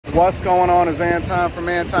What's going on is Anton from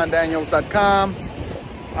AntonDaniels.com.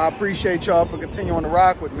 I appreciate y'all for continuing to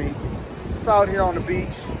rock with me. It's out here on the beach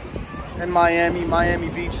in Miami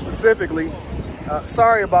Beach specifically.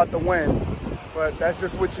 Sorry about the wind, but that's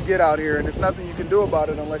just what you get out here, and there's nothing you can do about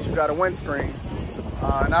it unless you got a windscreen.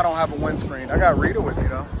 And I don't have a windscreen. I got Rita with me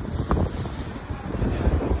though.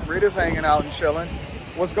 Rita's hanging out and chilling.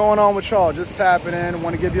 What's going on with y'all? Just tapping in. I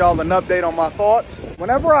want to give y'all an update on my thoughts.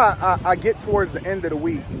 Whenever I get towards the end of the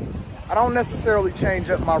week, I don't necessarily change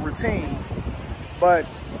up my routine, but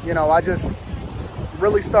you know, I just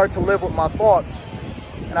really start to live with my thoughts,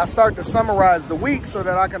 and I start to summarize the week so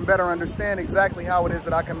that I can better understand exactly how it is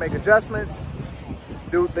that I can make adjustments,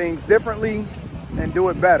 do things differently, and do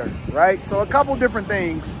it better, right? So a couple different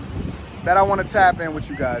things that I want to tap in with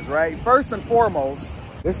you guys, right? First and foremost,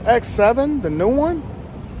 this X7, the new one,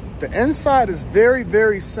 the inside is very,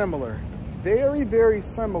 very similar. Very, very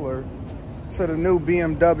similar to the new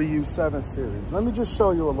BMW 7 Series. Let me just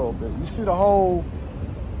show you a little bit. You see the whole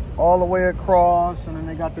all the way across, and then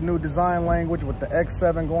they got the new design language with the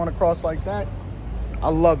X7 going across like that. I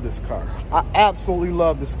love this car. I absolutely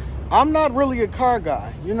love this. I'm not really a car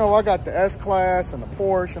guy. You know, I got the S-Class and the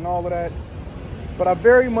Porsche and all of that, but I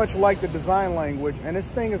very much like the design language, and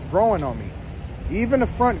this thing is growing on me. Even the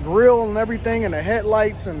front grille and everything, and the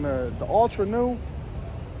headlights and the ultra new,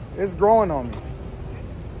 is growing on me.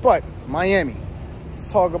 But Miami,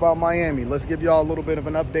 let's talk about Miami. Let's give y'all a little bit of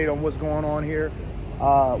an update on what's going on here.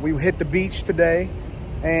 We hit the beach today,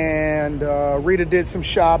 and Rita did some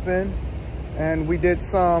shopping, and we did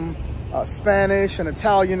some Spanish and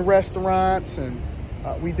Italian restaurants, and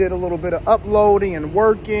we did a little bit of uploading and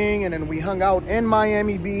working, and then we hung out in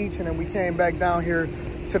Miami Beach, and then we came back down here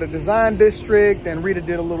to the design district, and Rita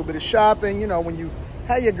did a little bit of shopping. You know, when you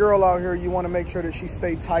have your girl out here, you want to make sure that she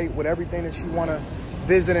stay tight with everything that she want to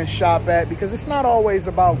visit and shop at, because it's not always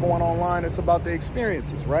about going online, it's about the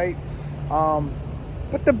experiences, right?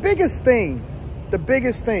 But the biggest thing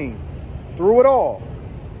through it all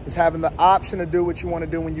is having the option to do what you want to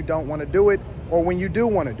do when you don't want to do it, or when you do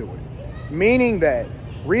want to do it. Meaning that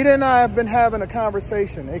Rita and I have been having a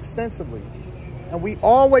conversation extensively, and we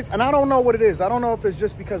always, and I don't know what it is. I don't know if it's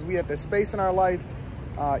just because we have this space in our life.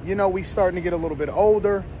 You know, we starting to get a little bit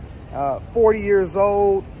older, 40 years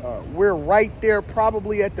old. We're right there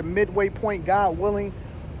probably at the midway point, God willing,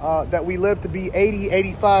 that we live to be 80,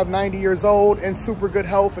 85, 90 years old in super good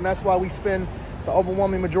health. And that's why we spend the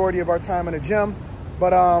overwhelming majority of our time in the gym.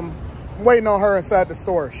 But I'm waiting on her inside the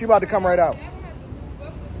store. She about to come right out.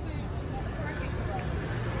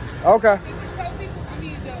 Okay.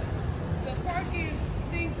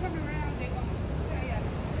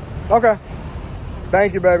 Okay.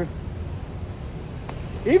 Thank you, baby.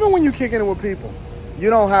 Even when you're kicking it with people, you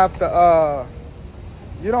don't have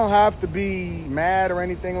to be mad or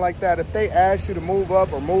anything like that. If they ask you to move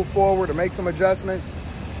up or move forward or make some adjustments,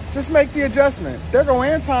 just make the adjustment. There go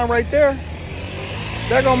Anton right there.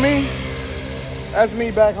 There go me. That's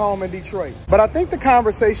me back home in Detroit. But I think the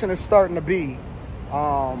conversation is starting to be,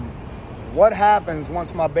 what happens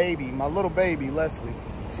once my little baby, Leslie,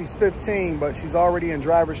 she's 15, but she's already in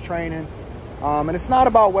driver's training. And it's not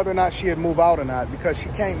about whether or not she'd move out or not, because she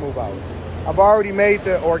can't move out. I've already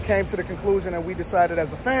came to the conclusion, and we decided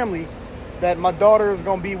as a family that my daughter is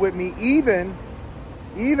going to be with me even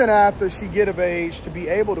after she get of age to be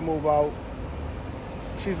able to move out.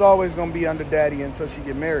 She's always going to be under daddy until she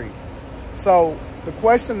get married. So the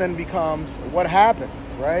question then becomes, what happens,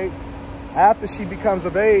 right? After she becomes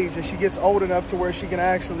of age and she gets old enough to where she can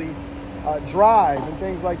actually drive and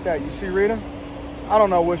things like that. You see Rita? I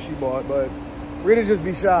don't know what she bought, but Rita just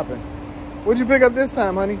be shopping. What'd you pick up this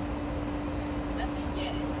time, honey?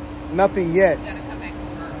 Nothing yet. Gotta come back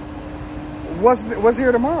tomorrow. What's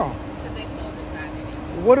here tomorrow? Because they close at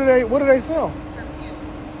 5. What do they sell?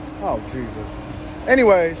 Perfume. Oh Jesus.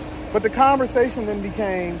 Anyways, but the conversation then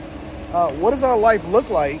became, what does our life look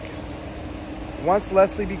like once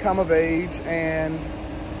Leslie become of age and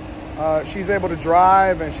she's able to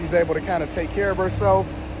drive and she's able to kind of take care of herself.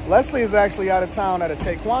 Leslie is actually out of town at a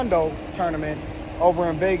taekwondo tournament over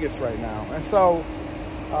in Vegas right now. And so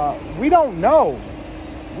we don't know.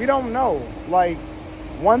 We don't know. Like,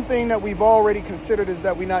 one thing that we've already considered is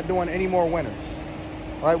that we're not doing any more winters,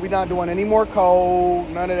 right? We're not doing any more cold,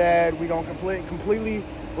 none of that. We're going to completely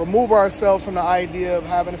remove ourselves from the idea of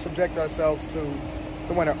having to subject ourselves to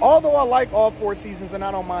the winter. Although I like all 4 seasons and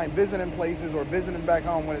I don't mind visiting places or visiting back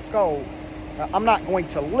home when it's cold, I'm not going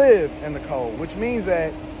to live in the cold, which means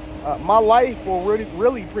that my life will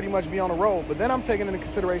really pretty much be on the road. But then I'm taking into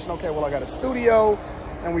consideration, okay, well, I got a studio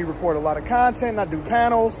and we record a lot of content and I do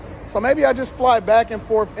panels. So maybe I just fly back and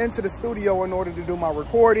forth into the studio in order to do my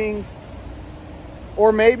recordings.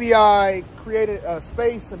 Or maybe I created a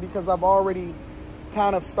space because I've already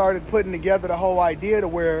kind of started putting together the whole idea to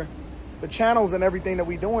where the channels and everything that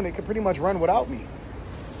we doing, it could pretty much run without me.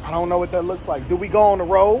 I don't know what that looks like. Do we go on the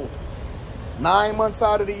road 9 months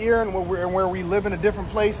out of the year and where we live in a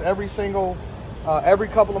different place every couple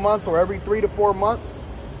of months or every 3 to 4 months?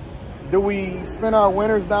 Do we spend our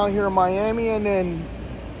winters down here in Miami and then,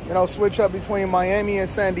 you know, switch up between Miami and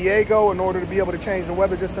San Diego in order to be able to change the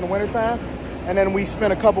weather just in the wintertime? And then we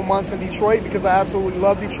spend a couple months in Detroit because I absolutely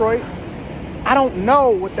love Detroit. I don't know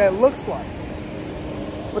what that looks like.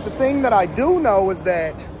 But the thing that I do know is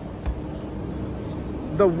that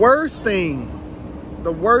the worst thing in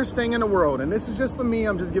the world, and this is just for me,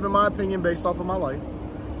 I'm just giving my opinion based off of my life.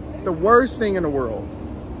 The worst thing in the world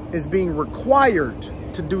is being required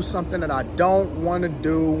to do something that I don't want to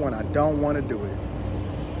do when I don't want to do it.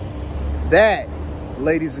 That,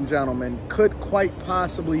 ladies and gentlemen, could quite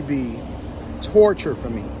possibly be torture for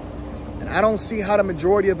me. And I don't see how the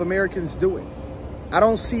majority of Americans do it. I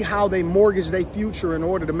don't see how they mortgage their future in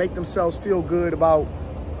order to make themselves feel good about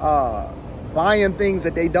buying things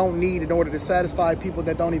that they don't need in order to satisfy people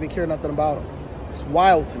that don't even care nothing about them. It's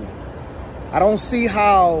wild to me. I don't see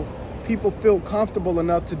how people feel comfortable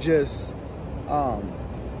enough to just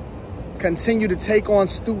continue to take on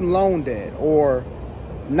student loan debt or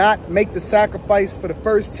not make the sacrifice for the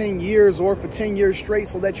first 10 years or for 10 years straight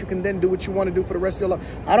so that you can then do what you want to do for the rest of your life.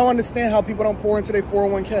 I don't understand how people don't pour into their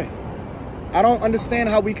 401k. I don't understand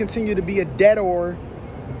how we continue to be a dead-or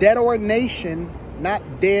nation,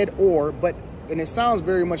 not dead or, but, and it sounds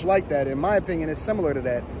very much like that. In my opinion, it's similar to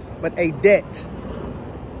that, but a debt,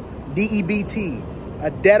 D-E-B-T,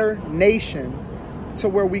 a debtor nation, to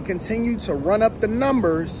where we continue to run up the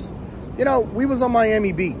numbers. You know, we was on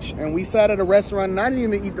Miami Beach and we sat at a restaurant, and I didn't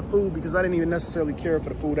even eat the food because I didn't even necessarily care for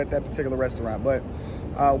the food at that particular restaurant. But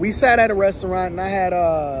we sat at a restaurant and I had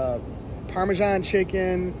Parmesan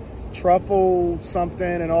chicken, truffle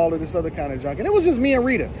something, and all of this other kind of junk. And it was just me and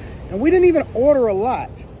Rita. And we didn't even order a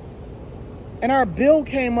lot. And our bill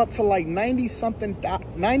came up to like $90-something.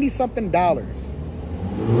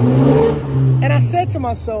 And I said to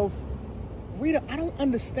myself, Rita, I don't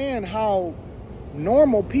understand how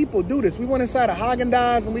normal people do this. We went inside a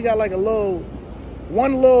Haagen-Dazs and we got like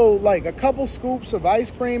a couple scoops of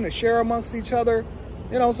ice cream to share amongst each other,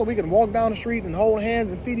 you know, so we can walk down the street and hold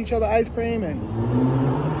hands and feed each other ice cream. And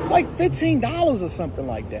it's like $15 or something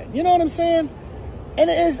like that. You know what I'm saying? And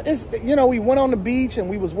it's you know, we went on the beach and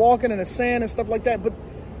we was walking in the sand and stuff like that, but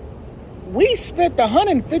we spent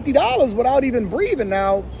 $150 without even breathing.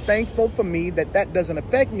 Now, thankful for me that that doesn't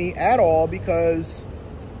affect me at all because,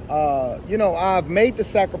 you know, I've made the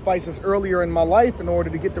sacrifices earlier in my life in order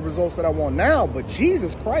to get the results that I want now. But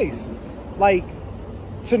Jesus Christ, like,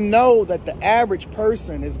 to know that the average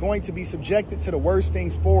person is going to be subjected to the worst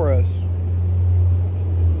things for us,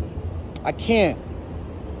 I can't.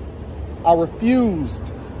 I refused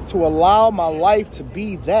to allow my life to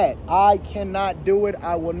be that. I cannot do it.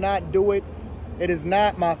 I will not do it. It is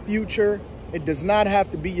not my future. It does not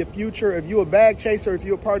have to be your future. If you're a bag chaser, if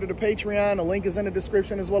you're a part of the Patreon, the link is in the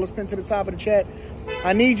description as well as pinned to the top of the chat.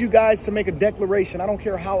 I need you guys to make a declaration. I don't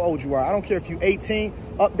care how old you are. I don't care if you're 18.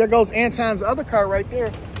 Up there goes Anton's other car right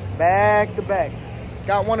there. Back to back.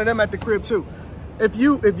 Got one of them at the crib too. If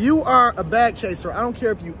you are a bag chaser, I don't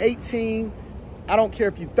care if you're 18. I don't care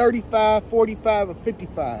if you're 35, 45, or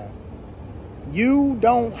 55. You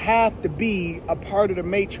don't have to be a part of the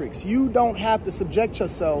matrix. You don't have to subject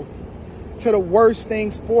yourself to the worst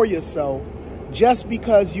things for yourself just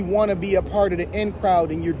because you want to be a part of the in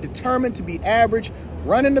crowd and you're determined to be average,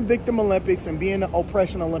 running the Victim Olympics and being the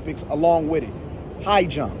Oppression Olympics along with it. High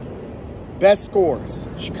jump. Best scores.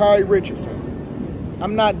 Sha'Carri Richardson.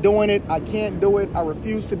 I'm not doing it. I can't do it. I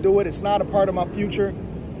refuse to do it. It's not a part of my future.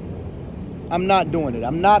 I'm not doing it.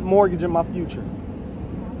 I'm not mortgaging my future.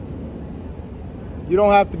 You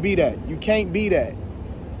don't have to be that. You can't be that.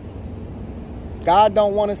 God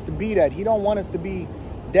don't want us to be that. He don't want us to be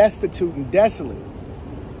destitute and desolate.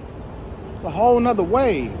 It's a whole nother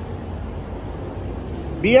wave.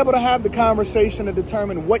 Be able to have the conversation to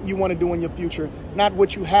determine what you want to do in your future, not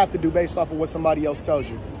what you have to do based off of what somebody else tells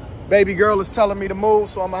you. Baby girl is telling me to move,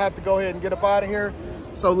 so I'm going to have to go ahead and get up out of here.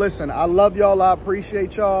 So listen, I love y'all. I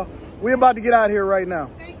appreciate y'all. We're about to get out of here right now.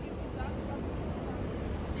 Thank you.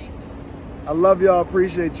 I love y'all.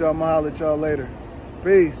 Appreciate y'all. I'm going to holler at y'all later.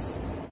 Peace.